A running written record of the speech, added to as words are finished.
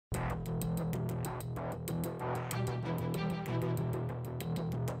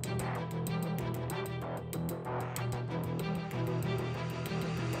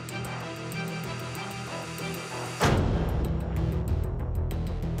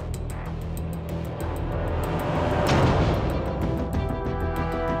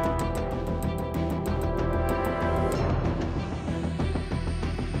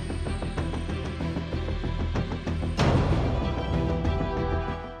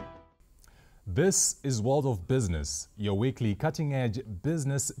This is World of Business, your weekly cutting-edge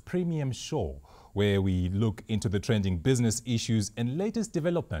business premium show, where we look into the trending business issues and latest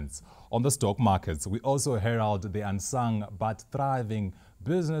developments on the stock markets. We also herald the unsung but thriving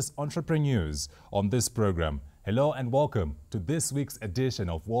business entrepreneurs on this program. Hello and welcome to this week's edition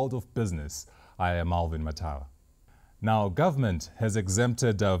of World of Business. I am Alvin Matawa. Now, government has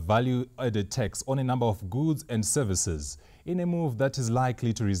exempted value-added tax on a number of goods and services in a move that is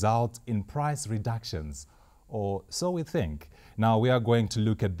likely to result in price reductions, or so we think. Now, we are going to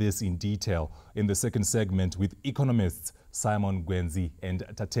look at this in detail in the second segment with economists Simon Gwenzi and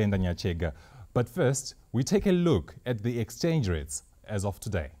Tatenda Nyachega. But first, we take a look at the exchange rates as of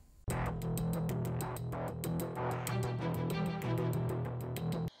today.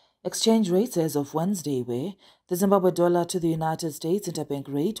 Exchange rates as of Wednesday were: the Zimbabwe dollar to the United States interbank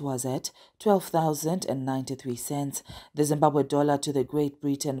rate was at 12,093 cents. The Zimbabwe dollar to the Great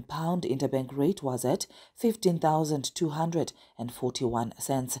Britain pound interbank rate was at 15,241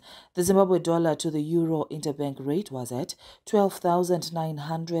 cents. The Zimbabwe dollar to the euro interbank rate was at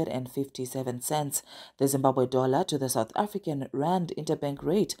 12,957 cents. The Zimbabwe dollar to the South African rand interbank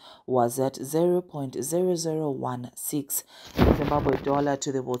rate was at 0.0016. The Zimbabwe dollar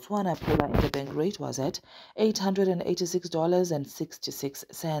to the Botswana pula interbank rate was at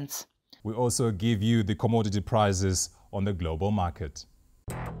 $886.66. We also give you the commodity prices on the global market.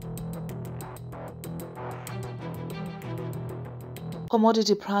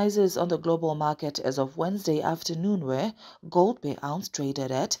 Commodity prices on the global market as of Wednesday afternoon were: gold per ounce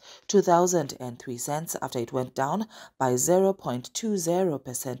traded at 2,003 cents after it went down by 0.20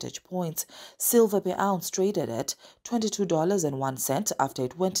 percentage points. Silver per ounce traded at $22.01 after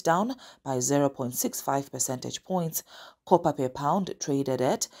it went down by 0.65 percentage points. Copper per pound traded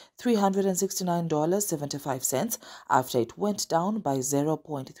at $369.75 after it went down by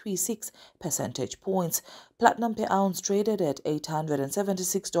 0.36 percentage points. Platinum per ounce traded at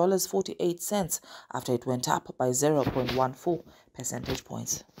 $876.48 after it went up by 0.14 percentage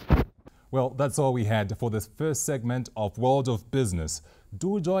points. Well, that's all we had for this first segment of World of Business.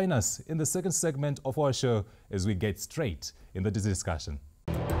 Do join us in the second segment of our show as we get straight into the discussion.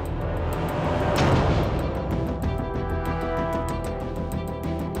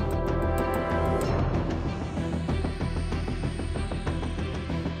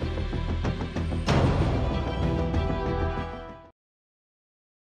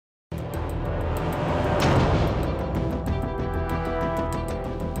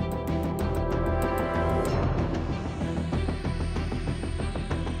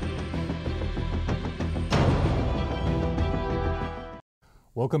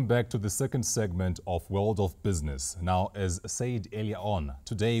 Welcome back to the second segment of World of Business. Now, as said earlier on,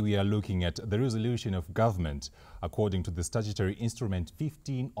 today we are looking at the resolution of government according to the Statutory Instrument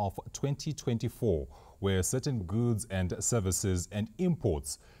 15 of 2024, where certain goods and services and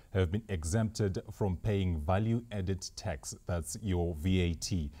imports have been exempted from paying value-added tax, that's your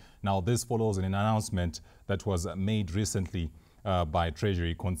VAT. Now, this follows an announcement that was made recently by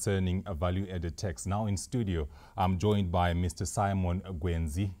Treasury concerning a value-added tax. Now in studio, I'm joined by Mr. Simon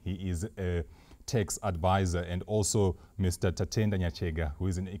Gwenzi. He is a tax advisor, and also Mr. Tatenda Nyachega, who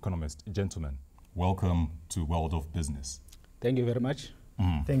is an economist. Gentlemen, welcome to World of Business. Thank you very much.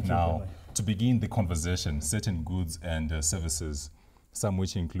 Thank you. Now, to begin the conversation, certain goods and services, some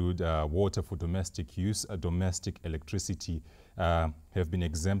which include water for domestic use, domestic electricity, have been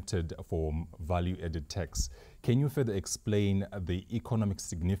exempted from value-added tax. Can you further explain the economic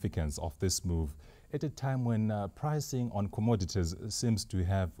significance of this move at a time when pricing on commodities seems to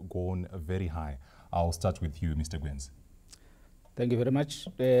have gone very high? I'll start with you, Mr. Gwenzi. Thank you very much.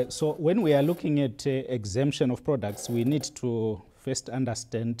 So when we are looking at exemption of products, we need to first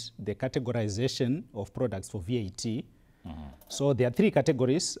understand the categorization of products for VAT. So there are three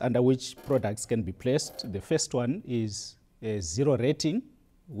categories under which products can be placed. The first one is a zero rating,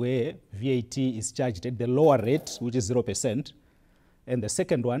 where VAT is charged at the lower rate, which is 0%. And the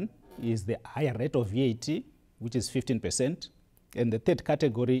second one is the higher rate of VAT, which is 15%. And the third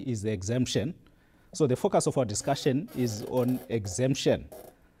category is the exemption. So the focus of our discussion is on exemption.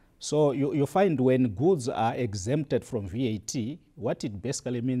 So you find when goods are exempted from VAT, what it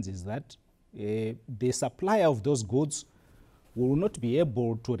basically means is that the supplier of those goods will not be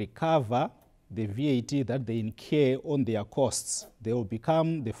able to recover the VAT that they incur on their costs. They will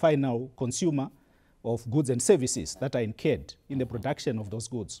become the final consumer of goods and services that are incurred in the production of those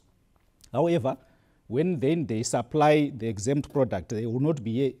goods. However, when then they supply the exempt product, they will not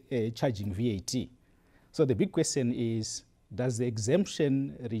be charging VAT. So the big question is, does the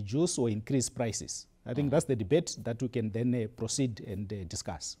exemption reduce or increase prices? I think that's the debate that we can then proceed and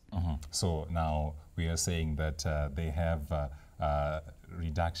discuss. So now we are saying that they have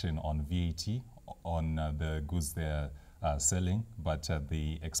reduction on VAT on the goods they're selling, but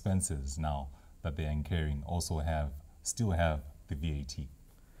the expenses now that they're incurring also still have the VAT.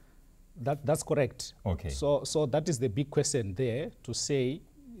 That's correct. Okay. So that is the big question there, to say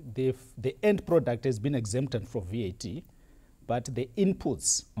the end product has been exempted from VAT, but the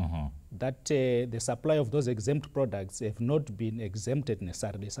inputs that the supply of those exempt products have not been exempted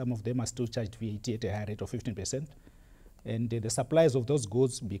necessarily. Some of them are still charged VAT at a high rate of 15%. And the suppliers of those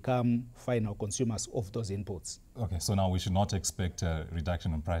goods become final consumers of those inputs. Okay, so now we should not expect a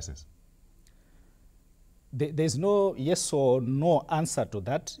reduction in prices? There's no yes or no answer to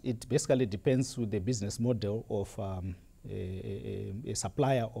that. It basically depends with the business model of a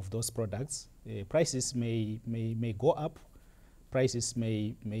supplier of those products. Prices may go up, prices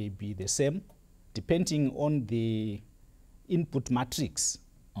may be the same, depending on the input matrix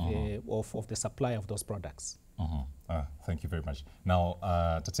of the supply of those products. Thank you very much. Now,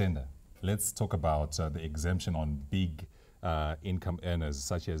 Tatenda, let's talk about the exemption on big income earners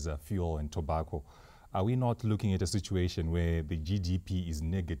such as fuel and tobacco. Are we not looking at a situation where the GDP is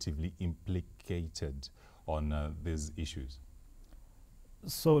negatively implicated on these issues?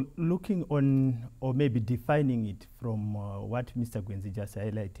 So looking on, or maybe defining it from what Mr. Gwenzi just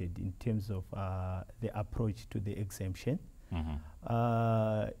highlighted in terms of the approach to the exemption,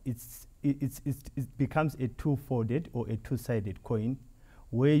 it becomes a two-folded or a two-sided coin,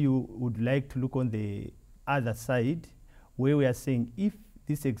 where you would like to look on the other side, where we are saying if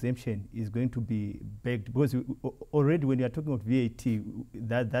this exemption is going to be backed, because already when you are talking about VAT,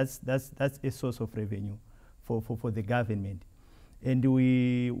 that's a source of revenue for the government. And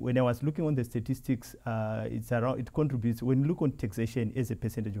when I was looking on the statistics, it contributes, when you look on taxation as a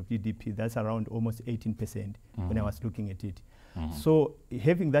percentage of GDP, that's around almost 18% when I was looking at it. So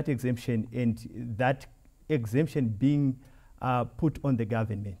having that exemption and that exemption being put on the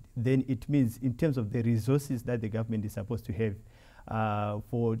government, then it means in terms of the resources that the government is supposed to have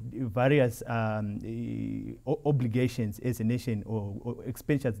for various obligations as a nation or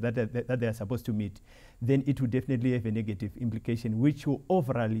expenditures that they are supposed to meet, then it will definitely have a negative implication, which will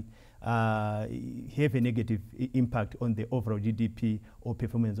overall have a negative impact on the overall GDP or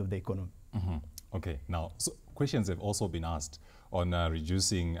performance of the economy. Okay, now, so questions have also been asked on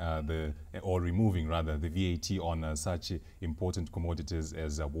reducing or removing rather the VAT on such important commodities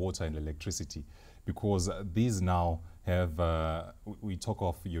as water and electricity, because these now have, we talk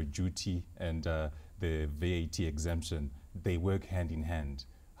of your duty and the VAT exemption, they work hand in hand.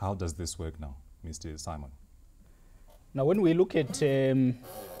 How does this work now, Mr. Simon? Now, when we look at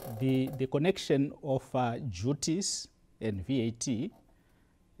the connection of duties and VAT,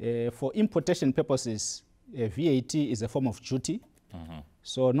 for importation purposes, VAT is a form of duty.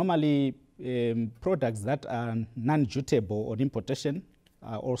 So normally, products that are non-dutiable on importation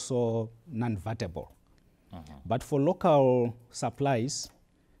are also non-VATable. But for local supplies,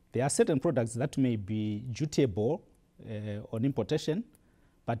 there are certain products that may be dutiable on importation,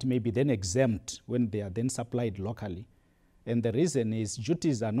 but may be then exempt when they are then supplied locally. And the reason is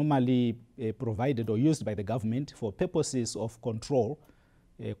duties are normally provided or used by the government for purposes of control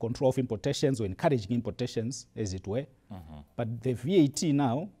of importations or encouraging importations, as it were. But the VAT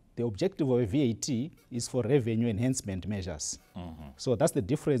now, the objective of a VAT is for revenue enhancement measures. So that's the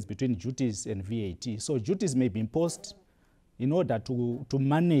difference between duties and VAT. So duties may be imposed in order to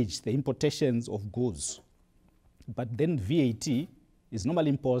manage the importations of goods. But then VAT is normally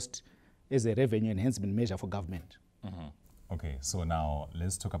imposed as a revenue enhancement measure for government. Okay, so now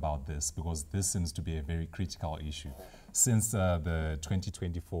let's talk about this, because this seems to be a very critical issue. Since the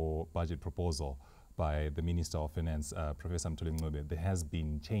 2024 budget proposal by the Minister of Finance, Professor Mr Mugabe, there has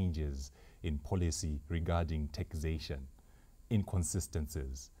been changes in policy regarding taxation,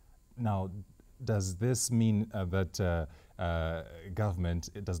 inconsistencies. Now, does this mean that government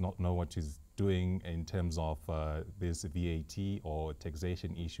does not know what it's doing in terms of this VAT or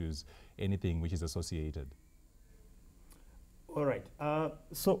taxation issues, anything which is associated? All right.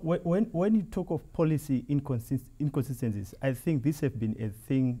 So when you talk of policy inconsistencies, I think this has been a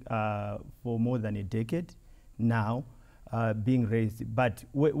thing for more than a decade now being raised. But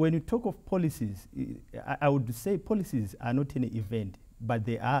when you talk of policies, I would say policies are not an event, but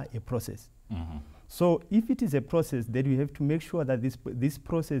they are a process. So if it is a process, then we have to make sure that this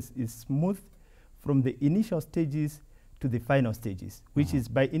process is smooth from the initial stages to the final stages, which is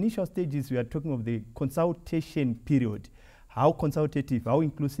by initial stages, we are talking of the consultation period. How consultative, how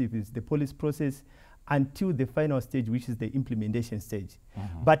inclusive is the policy process? until the final stage, which is the implementation stage.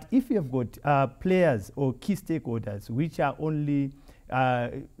 But if you have got players or key stakeholders which are only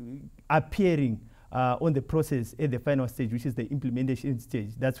appearing on the process at the final stage, which is the implementation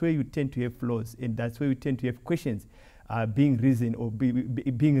stage, that's where you tend to have flaws, and that's where you tend to have questions being risen or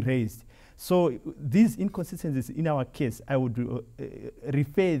being raised. So these inconsistencies in our case, I would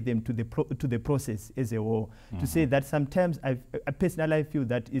refer them to the process as a whole, to say that sometimes I personally feel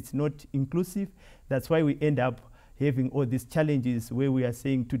that it's not inclusive. That's why we end up having all these challenges where we are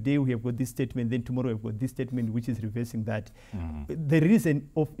saying today we have got this statement, then tomorrow we've got this statement which is reversing that. The reason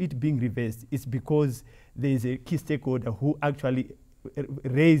of it being reversed is because there is a key stakeholder who actually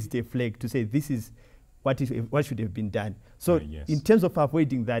raised a flag to say this is what should have been done. So in terms of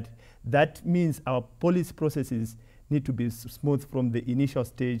avoiding that, that means our policy processes need to be smooth from the initial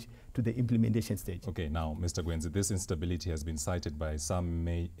stage to the implementation stage. Okay, now, Mr. Gwenzi, this instability has been cited by some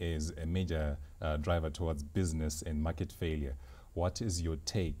as a major driver towards business and market failure. What is your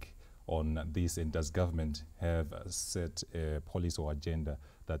take on this, and does government have a set policy or agenda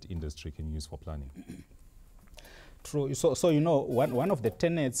that industry can use for planning? True. So you know, one of the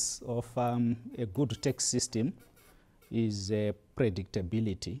tenets of a good tax system is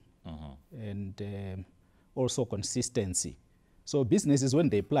predictability and also consistency. So businesses, when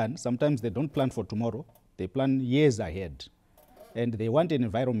they plan, sometimes they don't plan for tomorrow, they plan years ahead. And they want an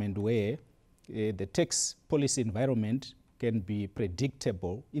environment where the tax policy environment can be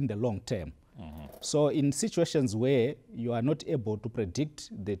predictable in the long term. So in situations where you are not able to predict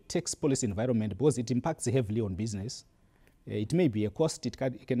the tax policy environment because it impacts heavily on business, it may be a cost, it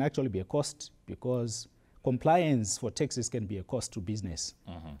can actually be a cost, because compliance for taxes can be a cost to business.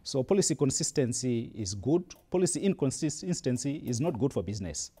 So policy consistency is good. Policy inconsistency is not good for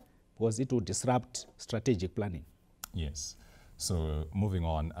business because it will disrupt strategic planning. Yes. So moving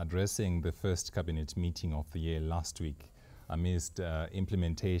on, addressing the first cabinet meeting of the year last week, amidst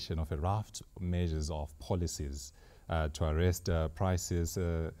implementation of a raft of measures of policies to arrest prices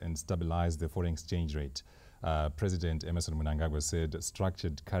and stabilize the foreign exchange rate. President Emmerson Mnangagwa said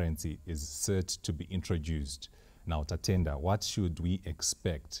structured currency is set to be introduced. Now, Tatenda, what should we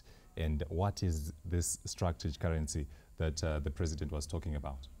expect, and what is this structured currency that the president was talking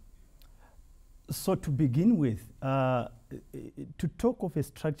about? So to begin with, to talk of a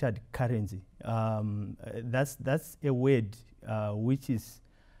structured currency, that's a word which is,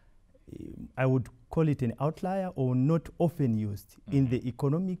 I would call it an outlier or not often used in the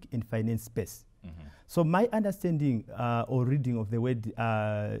economic and finance space. So my understanding or reading of the word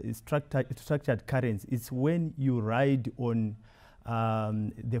structured currency is when you ride on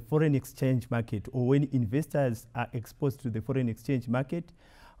the foreign exchange market, or when investors are exposed to the foreign exchange market,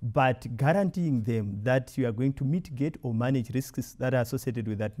 but guaranteeing them that you are going to mitigate or manage risks that are associated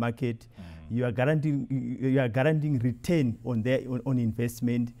with that market. You are guaranteeing return on their on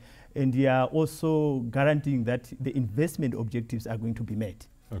investment, and you are also guaranteeing that the investment objectives are going to be met.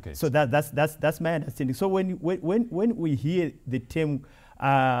 Okay. So that's my understanding. So when we hear the term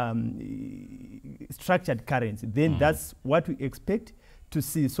structured currency, then that's what we expect to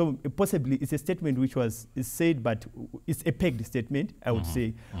see. So possibly it's a statement which was said, but it's a pegged statement, I would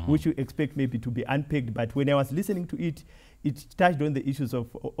say, which you expect maybe to be unpegged. But when I was listening to it, it touched on the issues of,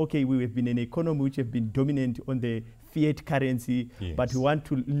 okay, we have been an economy which have been dominant on the fiat currency, but we want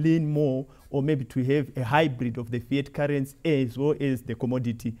to lean more, or maybe to have a hybrid of the fiat currency as well as the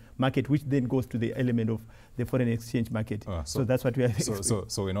commodity market, which then goes to the element of the foreign exchange market. So that's what we are So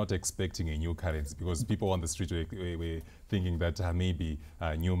we're not expecting a new currency, because people on the street were thinking that maybe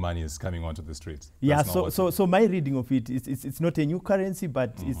new money is coming onto the streets. Yeah, so my reading of it is it's not a new currency,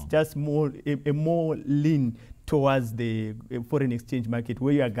 but it's just more a more lean towards the foreign exchange market,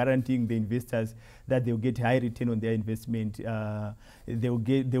 where you are guaranteeing the investors that they'll get high return on their investment, they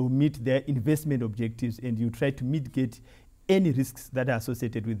will meet their investment objectives, and you try to mitigate any risks that are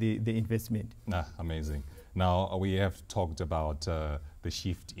associated with the investment. Amazing. Now, we have talked about the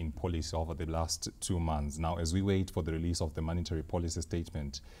shift in policy over the last 2 months. Now, as we wait for the release of the monetary policy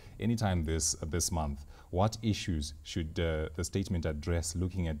statement, anytime this month, what issues should the statement address,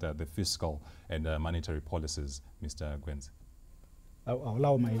 looking at the fiscal and monetary policies, Mr. Gwenzi? I'll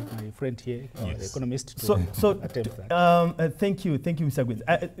allow my friend here, the economist, to attempt that. Thank you, Mr.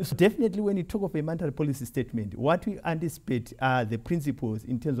 Gwenzi. So definitely, when you talk of a monetary policy statement, what we anticipate are the principles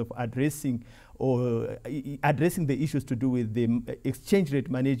in terms of addressing the issues to do with the exchange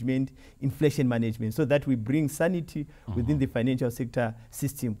rate management, inflation management, so that we bring sanity within the financial sector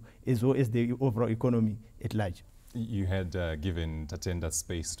system as well as the overall economy at large. You had given Tatenda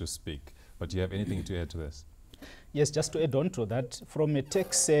space to speak, but do you have anything to add to this? Yes, just to add on to that, from a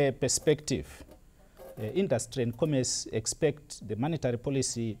tax perspective, industry and commerce expect the monetary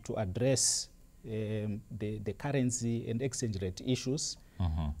policy to address the currency and exchange rate issues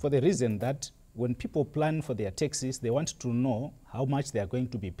for the reason that when people plan for their taxes, they want to know how much they are going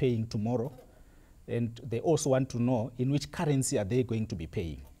to be paying tomorrow, and they also want to know in which currency are they going to be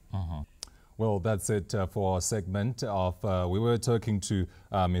paying. Well, that's it for our segment of, we were talking to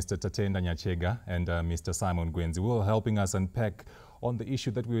Mr. Tatenda Nyachega and Mr. Simon Gwenzi, who were helping us unpack on the issue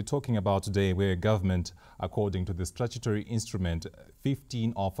that we were talking about today, where government, according to the Statutory Instrument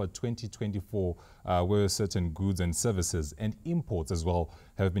 15 of 2024, where certain goods and services and imports as well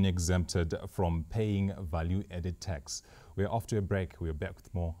have been exempted from paying value-added tax. We're off to a break. We're back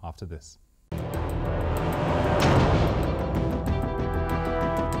with more after this.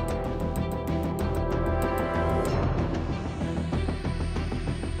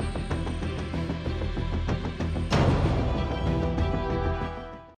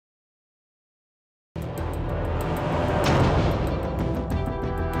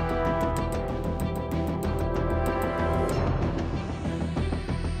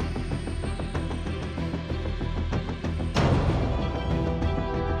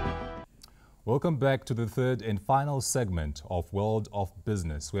 Welcome back to the third and final segment of World of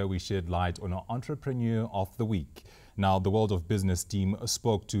Business, where we shed light on our Entrepreneur of the Week. Now, the World of Business team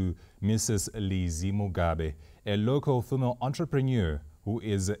spoke to Mrs. Lizzy Mugabe, a local female entrepreneur who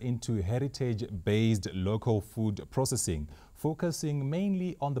is into heritage-based local food processing, focusing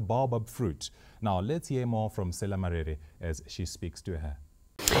mainly on the baobab fruit. Now, let's hear more from Cellah Marere as she speaks to her.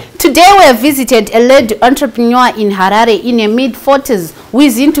 Today we have visited a lady entrepreneur in Harare in her mid-40s who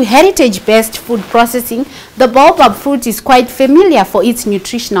is into heritage-based food processing. The baobab fruit is quite familiar for its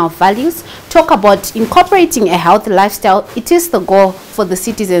nutritional values. Talk about incorporating a healthy lifestyle. It is the goal for the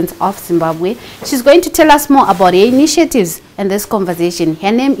citizens of Zimbabwe. She's going to tell us more about her initiatives and this conversation.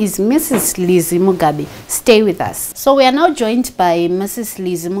 Her name is Mrs. Lizzy Mugabe. Stay with us. So we are now joined by Mrs.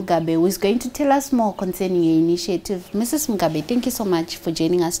 Lizzy Mugabe, who is going to tell us more concerning her initiative. Mrs. Mugabe, thank you so much for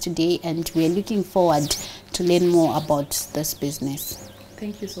joining us today, and we are looking forward to learn more about this business.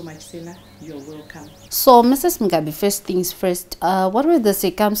 Thank you so much, Cellah. You're welcome. So, Mrs. Mugabe, first things first, what were the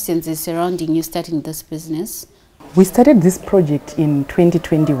circumstances surrounding you starting this business? We started this project in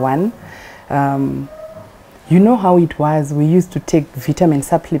 2021. You know how it was. We used to take vitamin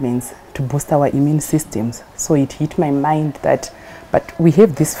supplements to boost our immune systems. So it hit my mind that, but we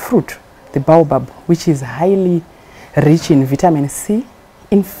have this fruit, the baobab, which is highly rich in vitamin C.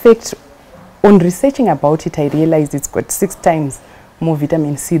 In fact, on researching about it, I realized it's got 6 times more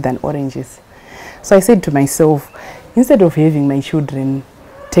vitamin C than oranges. So I said to myself, instead of having my children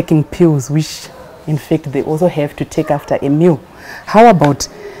taking pills, which in fact they also have to take after a meal, how about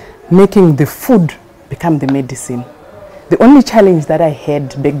making the food become the medicine? The only challenge that I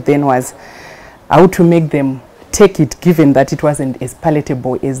had back then was how to make them take it, given that it wasn't as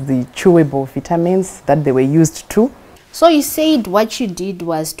palatable as the chewable vitamins that they were used to. So you said what you did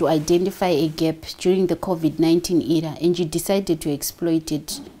was to identify a gap during the COVID-19 era, and you decided to exploit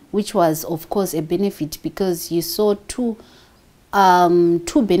it, which was of course a benefit because you saw two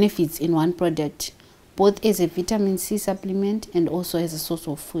benefits in one product, both as a vitamin C supplement and also as a source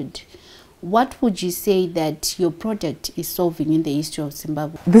of food. What would you say that your product is solving in the history of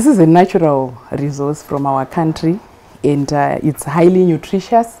Zimbabwe? This is a natural resource from our country, and it's highly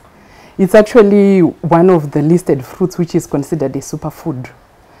nutritious. It's actually one of the listed fruits which is considered a superfood,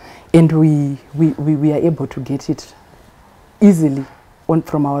 and we are able to get it easily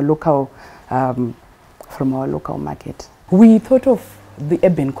from our local market. We thought of the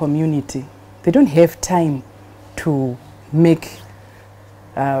urban community. They don't have time to make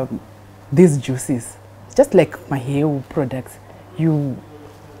these juices, just like maheu products.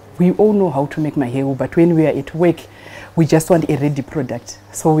 We all know how to make maheu, but when we are at work, we just want a ready product.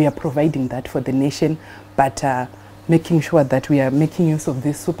 So we are providing that for the nation, but making sure that we are making use of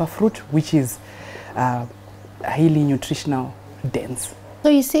this superfruit, which is highly nutritional dense. So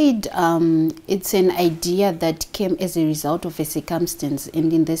you said it's an idea that came as a result of a circumstance,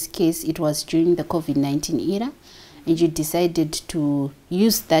 and in this case, it was during the COVID-19 era, and you decided to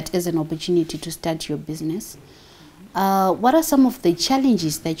use that as an opportunity to start your business. What are some of the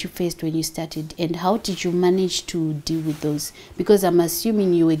challenges that you faced when you started, and how did you manage to deal with those? Because I'm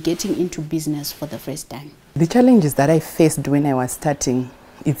assuming you were getting into business for the first time. The challenges that I faced when I was starting,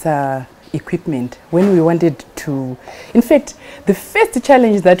 it's equipment. When we wanted to, in fact, the first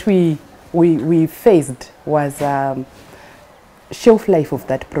challenge that we faced was shelf life of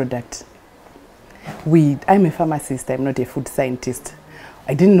that product. I'm a pharmacist, I'm not a food scientist.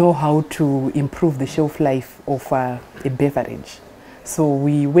 I didn't know how to improve the shelf life of a beverage. So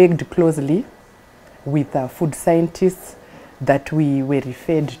we worked closely with food scientists that we were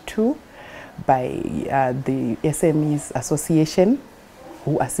referred to by the SMEs Association,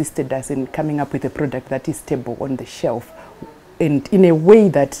 who assisted us in coming up with a product that is stable on the shelf and in a way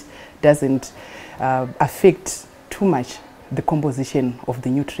that doesn't affect too much the composition of the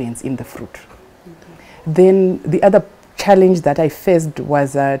nutrients in the fruit. Then the other challenge that I faced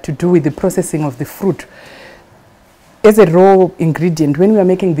was to do with the processing of the fruit. As a raw ingredient, when we are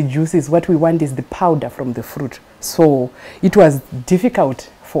making the juices, what we want is the powder from the fruit. So it was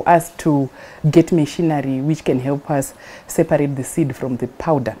difficult for us to get machinery which can help us separate the seed from the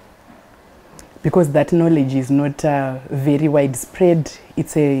powder, because that knowledge is not very widespread.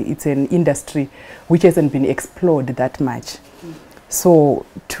 It's an industry which hasn't been explored that much. So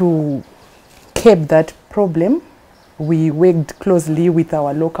to curb that problem, we worked closely with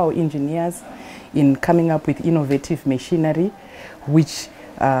our local engineers in coming up with innovative machinery, which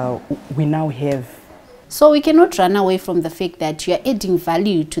we now have. So we cannot run away from the fact that you are adding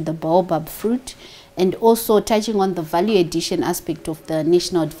value to the baobab fruit and also touching on the value addition aspect of the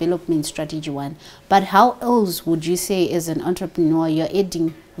National Development Strategy 1. But how else would you say, as an entrepreneur, you're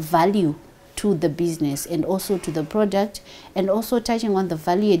adding value to the business and also to the product, and also touching on the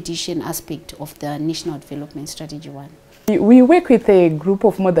value addition aspect of the National Development Strategy 1? We work with a group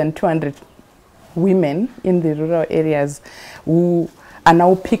of more than 200 women in the rural areas who are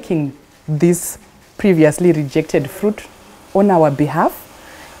now picking this previously rejected fruit on our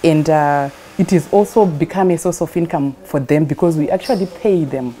behalf, and it has also become a source of income for them because we actually pay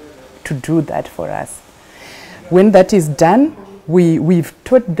them to do that for us. When that is done, we've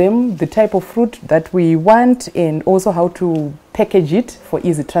taught them the type of fruit that we want and also how to package it for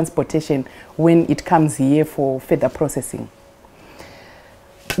easy transportation when it comes here for further processing.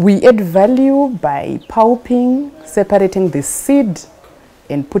 We add value by pulping, separating the seed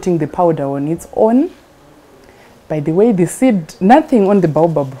and putting the powder on its own. By the way, the seed, nothing on the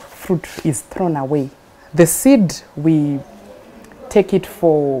baobab fruit is thrown away. The seed, we take it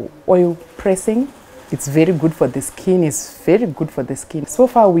for oil pressing. It's very good for the skin, it's very good for the skin. So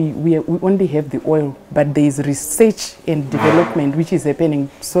far we only have the oil, but there is research and development which is happening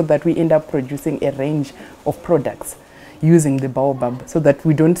so that we end up producing a range of products using the baobab, so that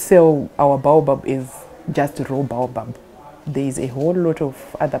we don't sell our baobab as just raw baobab. There is a whole lot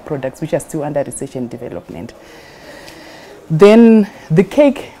of other products which are still under research and development. Then the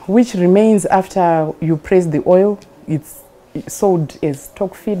cake, which remains after you press the oil, it's sold as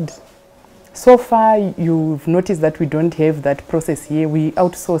stock feed. So far, you've noticed that we don't have that process here. We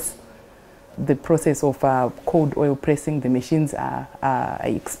outsource the process of cold oil pressing. The machines are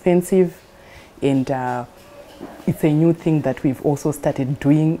expensive, and it's a new thing that we've also started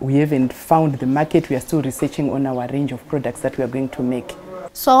doing. We haven't found the market. We are still researching on our range of products that we are going to make.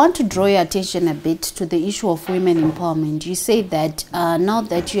 So I want to draw your attention a bit to the issue of women empowerment. You say that now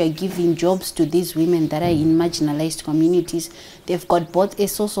that you are giving jobs to these women that are in marginalized communities, they've got both a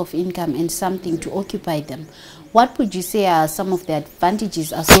source of income and something to occupy them. What would you say are some of the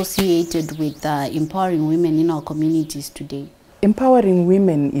advantages associated with empowering women in our communities today? Empowering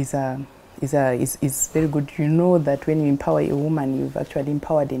women is very good. You know that when you empower a woman, you've actually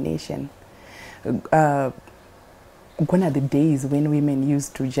empowered a nation. Gone are the days when women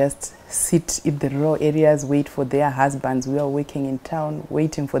used to just sit in the rural areas, wait for their husbands. We are working in town,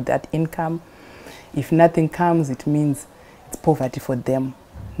 waiting for that income. If nothing comes, it means it's poverty for them.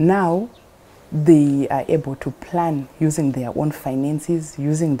 Now, they are able to plan using their own finances,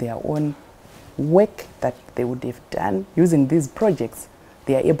 using their own work that they would have done, using these projects.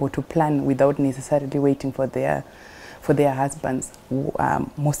 They are able to plan without necessarily waiting for their husbands, who are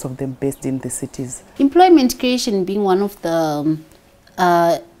most of them based in the cities. Employment creation being one of the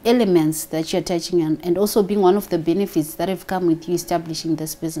elements that you're touching on, and also being one of the benefits that have come with you establishing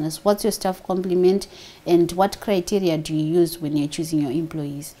this business. What's your staff complement, and what criteria do you use when you're choosing your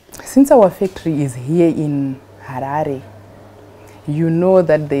employees? Since our factory is here in Harare, you know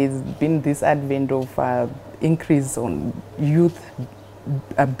that there's been this advent of increase on youth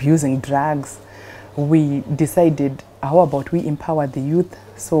abusing drugs. We decided, how about we empower the youth?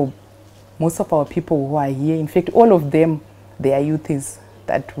 So most of our people who are here, in fact, all of them, they are youths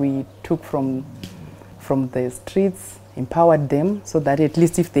that we took from the streets, empowered them so that at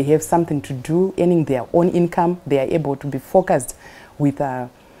least if they have something to do, earning their own income, they are able to be focused with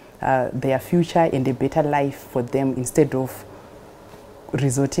their future and a better life for them instead of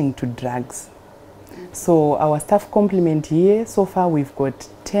resorting to drugs. So our staff complement here, so far we've got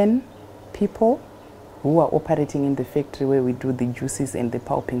 10 people who are operating in the factory where we do the juices and the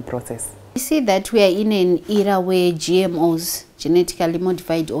pulping process. You see that we are in an era where GMOs, genetically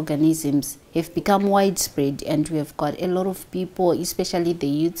modified organisms, have become widespread, and we have got a lot of people, especially the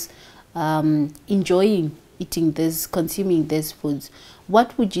youths, enjoying eating this, consuming these foods.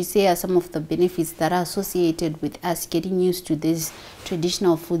 What would you say are some of the benefits that are associated with us getting used to these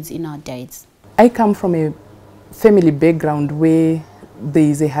traditional foods in our diets? I come from a family background where there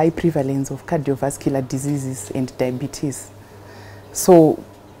is a high prevalence of cardiovascular diseases and diabetes. So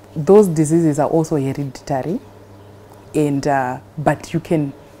those diseases are also hereditary, and but you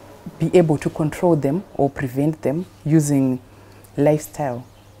can be able to control them or prevent them using lifestyle,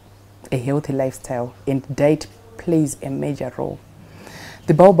 a healthy lifestyle, and diet plays a major role.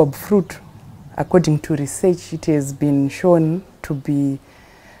 The baobab fruit, according to research, it has been shown to be,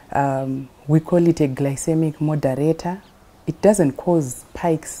 we call it a glycemic moderator. It doesn't cause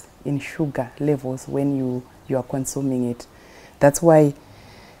spikes in sugar levels when you are consuming it. That's why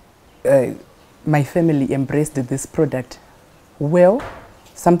my family embraced this product well,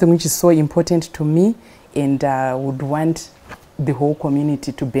 something which is so important to me, and would want the whole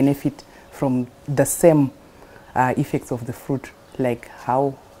community to benefit from the same effects of the fruit, like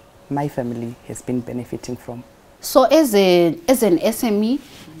how my family has been benefiting from. So as an SME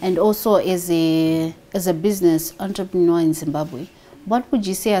and also as a business entrepreneur in Zimbabwe, what would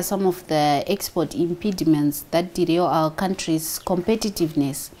you say are some of the export impediments that derail our country's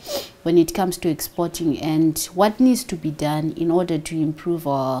competitiveness when it comes to exporting, and what needs to be done in order to improve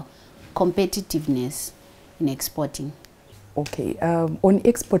our competitiveness in exporting? Okay, on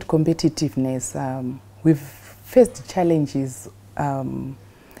export competitiveness, we've faced challenges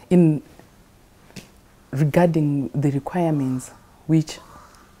in regarding the requirements which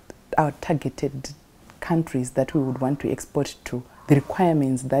our targeted countries that we would want to export to, the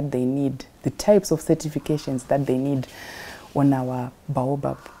requirements that they need, the types of certifications that they need on our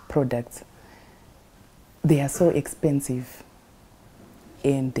baobab products. They are so expensive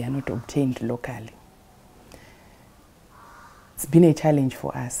and they are not obtained locally. It's been a challenge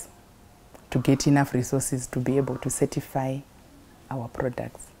for us to get enough resources to be able to certify our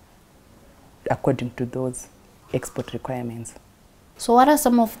products according to those export requirements. So what are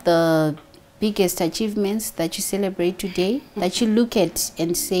some of the biggest achievements that you celebrate today, that you look at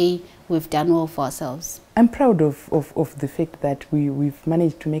and say we've done well for ourselves? I'm proud of the fact that we've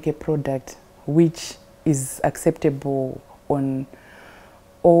managed to make a product which is acceptable on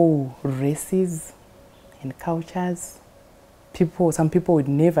all races and cultures. Some people would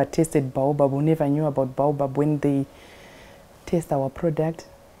never tasted baobab or never knew about baobab. When they taste our product,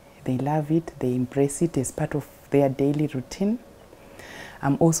 they love it, they embrace it as part of their daily routine.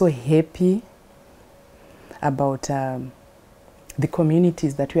 I'm also happy about the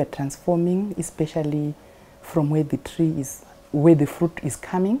communities that we are transforming, especially from where the tree is, where the fruit is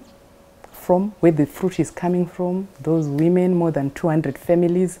coming from, those women, more than 200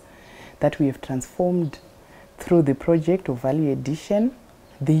 families that we have transformed through the project of value addition,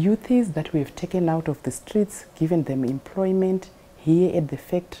 the youths that we have taken out of the streets, given them employment here at the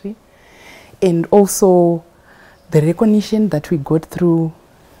factory, and also the recognition that we got through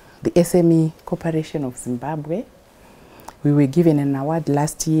the SME Corporation of Zimbabwe. We were given an award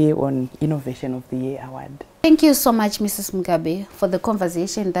last year on Innovation of the Year award. Thank you so much, Mrs. Mugabe, for the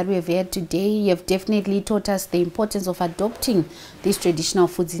conversation that we have had today. You have definitely taught us the importance of adopting these traditional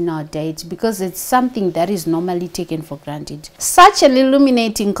foods in our diet, because it's something that is normally taken for granted. Such an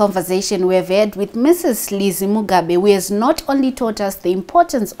illuminating conversation we have had with Mrs. Lizzy Mugabe, who has not only taught us the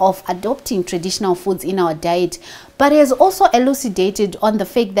importance of adopting traditional foods in our diet, but has also elucidated on the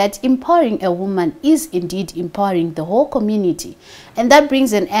fact that empowering a woman is indeed empowering the whole community. And that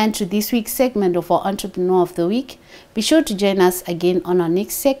brings an end to this week's segment of our Entrepreneur of the Week. Be sure to join us again on our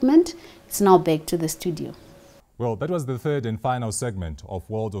next segment. It's now back to the studio. Well, that was the third and final segment of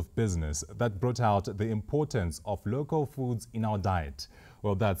World of Business that brought out the importance of local foods in our diet.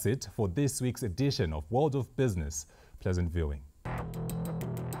 Well, that's it for this week's edition of World of Business. Pleasant viewing.